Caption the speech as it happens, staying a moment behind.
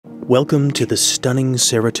Welcome to the stunning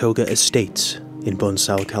Saratoga Estates in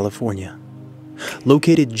Bonsal, California.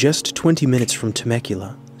 Located just 20 minutes from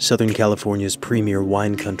Temecula, Southern California's premier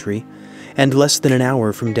wine country, and less than an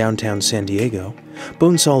hour from downtown San Diego,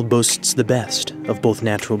 Bonsal boasts the best of both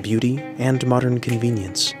natural beauty and modern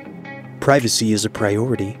convenience. Privacy is a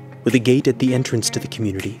priority, with a gate at the entrance to the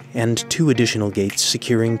community and 2 additional gates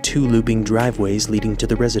securing 2 looping driveways leading to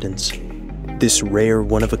the residence. This rare,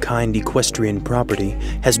 one-of-a-kind equestrian property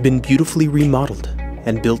has been beautifully remodeled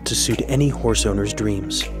and built to suit any horse owner's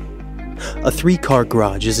dreams. A 3-car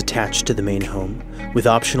garage is attached to the main home, with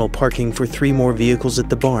optional parking for 3 more vehicles at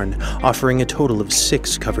the barn, offering a total of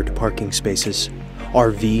 6 covered parking spaces.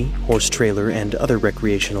 RV, horse trailer, and other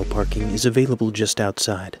recreational parking is available just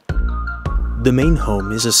outside. The main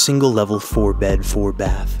home is a single-level 4-bed,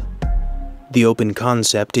 4-bath. The open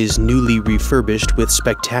concept is newly refurbished with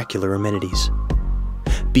spectacular amenities.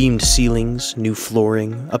 Beamed ceilings, new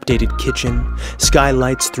flooring, updated kitchen,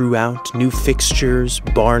 skylights throughout, new fixtures,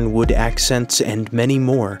 barn wood accents, and many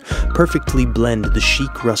more perfectly blend the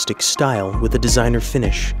chic rustic style with a designer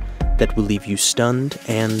finish that will leave you stunned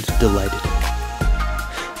and delighted.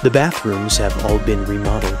 The bathrooms have all been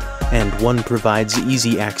remodeled, and one provides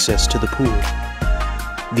easy access to the pool.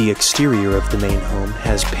 The exterior of the main home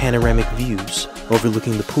has panoramic views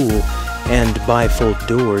overlooking the pool and bifold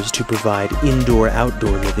doors to provide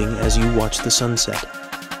indoor-outdoor living as you watch the sunset.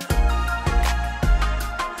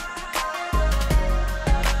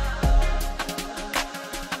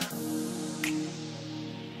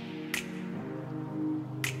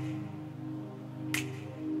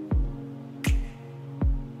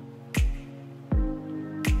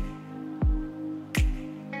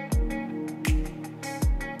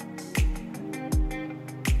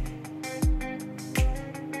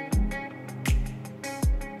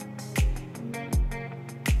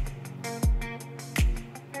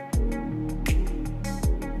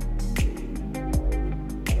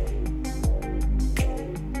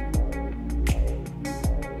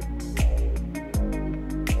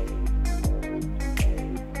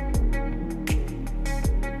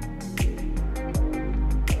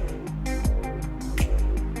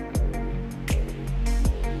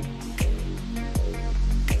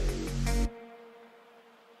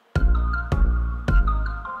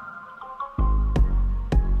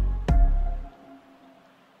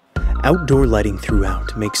 Outdoor lighting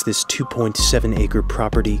throughout makes this 2.7-acre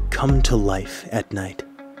property come to life at night,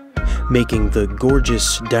 making the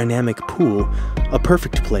gorgeous, dynamic pool a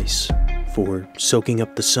perfect place for soaking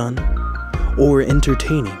up the sun or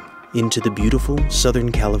entertaining into the beautiful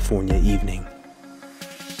Southern California evening.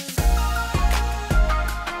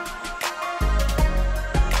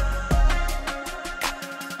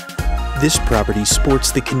 This property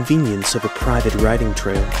sports the convenience of a private riding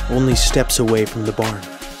trail only steps away from the barn.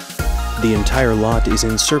 The entire lot is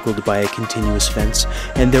encircled by a continuous fence,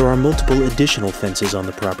 and there are multiple additional fences on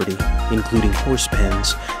the property, including horse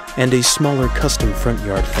pens and a smaller custom front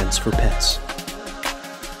yard fence for pets.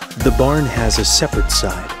 The barn has a separate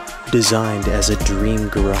side, designed as a dream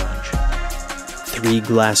garage. 3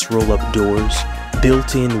 glass roll-up doors,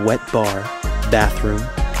 built-in wet bar, bathroom,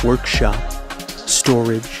 workshop,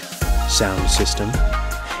 storage, sound system,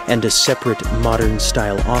 and a separate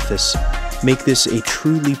modern-style office make this a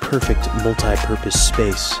truly perfect multi-purpose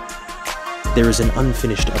space. There is an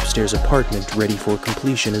unfinished upstairs apartment ready for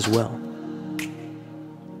completion as well.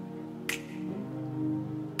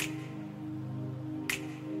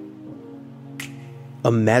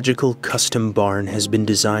 A magical custom barn has been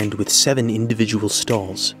designed with 7 individual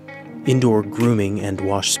stalls, indoor grooming and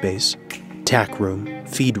wash space, tack room,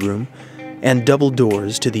 feed room, and double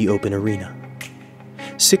doors to the open arena.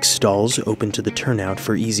 6 stalls open to the turnout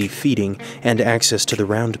for easy feeding and access to the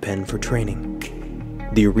round pen for training.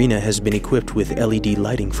 The arena has been equipped with LED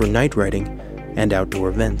lighting for night riding and outdoor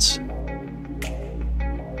events.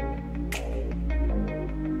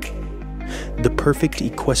 The perfect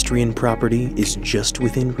equestrian property is just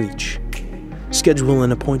within reach. Schedule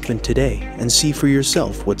an appointment today and see for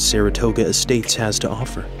yourself what Saratoga Estates has to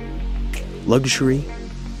offer. Luxury,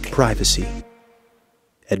 privacy,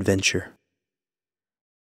 adventure.